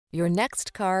Your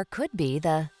next car could be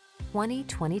the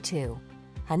 2022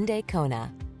 Hyundai Kona.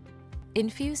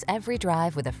 Infuse every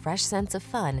drive with a fresh sense of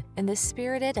fun in this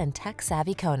spirited and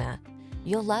tech-savvy Kona.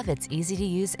 You'll love its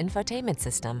easy-to-use infotainment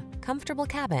system, comfortable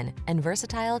cabin, and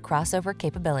versatile crossover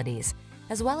capabilities,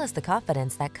 as well as the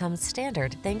confidence that comes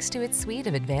standard thanks to its suite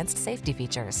of advanced safety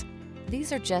features.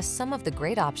 These are just some of the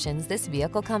great options this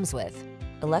vehicle comes with: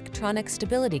 electronic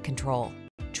stability control,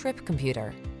 trip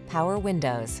computer, power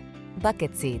windows,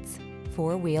 bucket seats,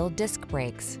 four-wheel disc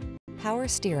brakes, power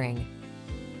steering.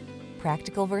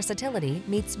 Practical versatility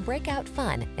meets breakout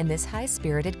fun in this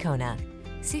high-spirited Kona.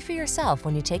 See for yourself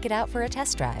when you take it out for a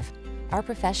test drive. Our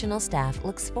professional staff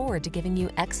looks forward to giving you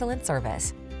excellent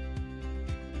service.